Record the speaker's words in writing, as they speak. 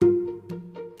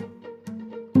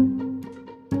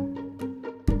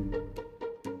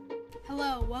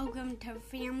welcome to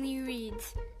Family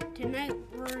Reads. Tonight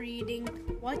we're reading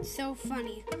What's So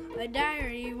Funny? A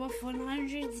diary with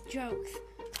 100 jokes.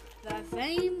 The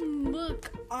same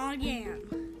book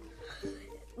again.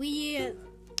 We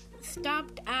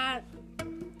stopped at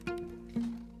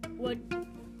where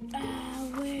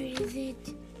is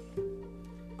it?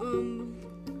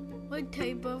 What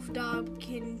type of dog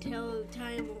can tell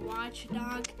time? A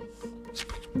watchdog.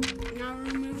 Now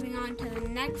we're moving on to the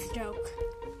next joke.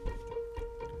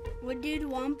 What did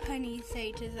one penny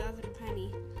say to the other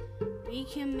penny? We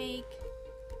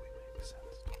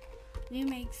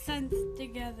make sense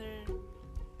together.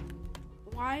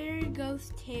 Why are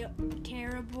ghosts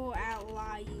terrible at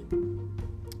lying?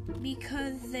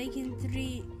 Because they can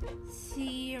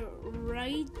see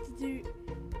right through.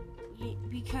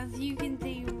 Because you can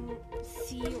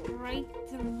see right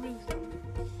through them.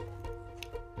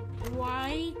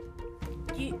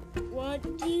 What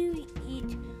do you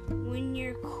eat when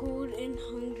you're cold and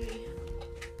hungry?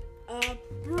 A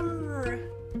burger.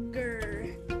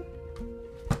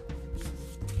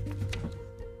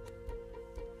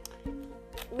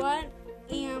 What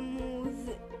animals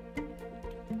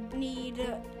need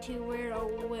to wear a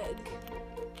wig?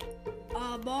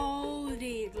 A bald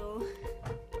eagle.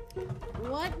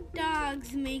 What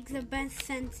dogs make the best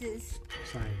senses?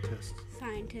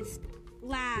 Scientists.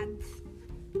 Labs.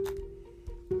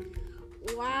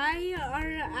 Why do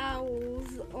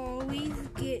owls always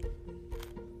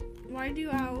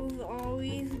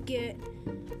get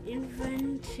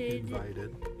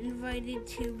invited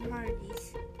to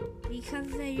parties? Because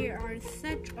they are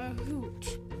such a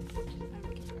hoot.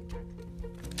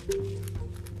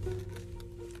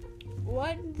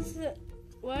 What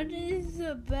is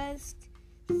the best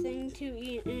thing to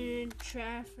eat in a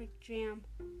traffic jam?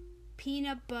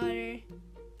 Peanut butter.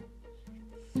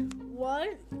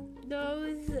 What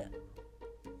does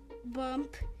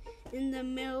bump in the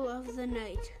middle of the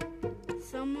night?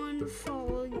 Someone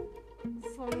falling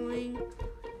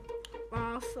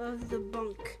off of the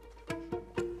bunk.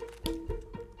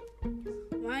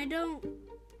 Why don't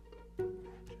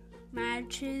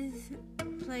matches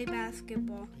play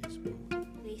basketball?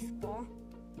 Baseball.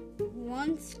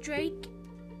 One strike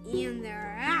and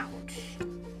they're out.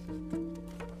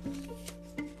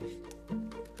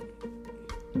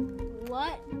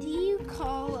 What do you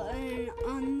call an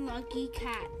unlucky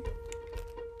cat?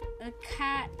 A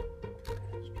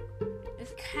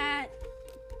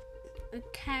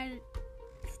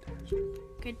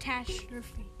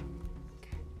catastrophe.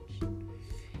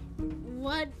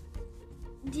 What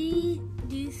do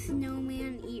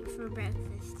snowmen eat for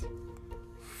breakfast?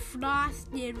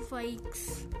 Frosted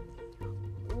Flakes.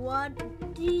 What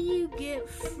do you get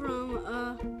from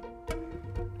a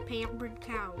pampered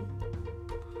cow?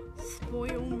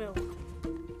 Spoiled milk.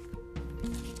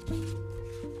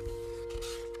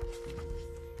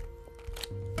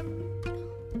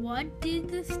 What did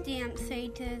the stamp say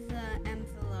to the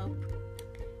envelope?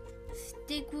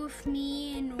 Stick with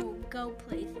me and we'll go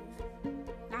places.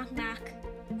 Knock knock.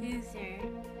 Who's there?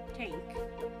 Tank.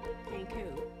 Tank who?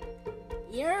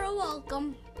 You're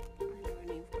welcome.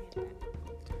 Thank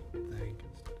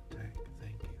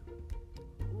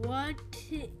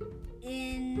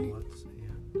you.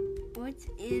 What's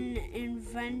in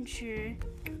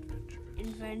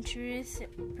adventurous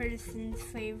person's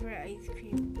favorite ice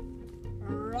cream?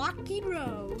 Rocky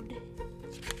Road.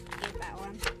 Get that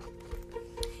one.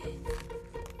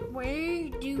 Where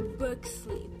do books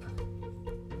sleep?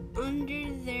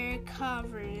 Under their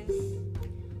covers.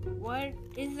 What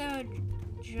is a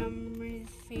drummer's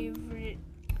favorite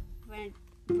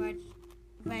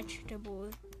vegetable?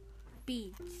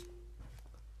 Beets.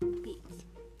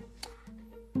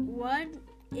 What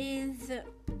is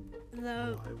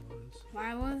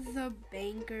why was the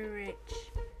banker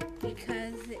rich?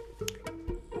 Because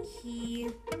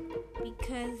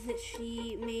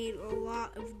she made a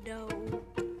lot of dough.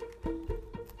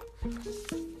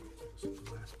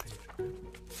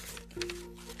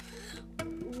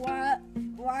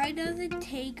 Why does it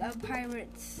take a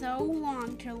pirate so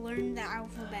long to learn the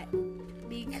alphabet?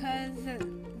 Because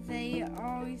they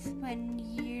always spend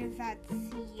years at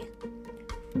sea.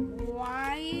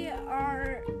 Why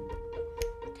are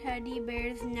teddy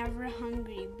bears never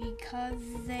hungry? Because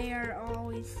they are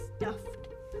always stuffed.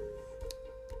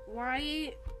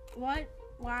 Why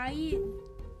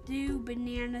do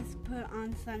bananas put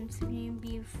on sunscreen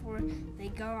before they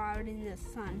go out in the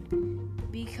sun?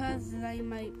 Because they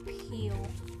might peel.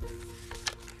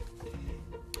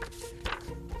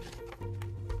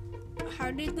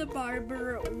 How did the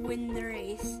barber win the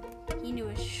race? He knew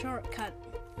a shortcut.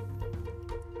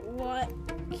 What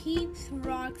keeps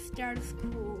rock stars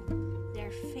cool?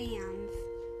 Their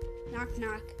Knock,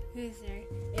 knock. Who's there?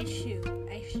 It's Shu.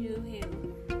 I Shu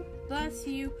who. Bless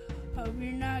you. Hope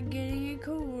you're not getting a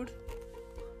cold.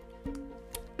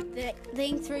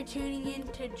 Thanks for tuning in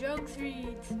to Jokes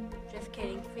Reads. Just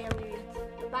kidding. Family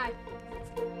Reads.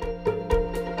 Bye.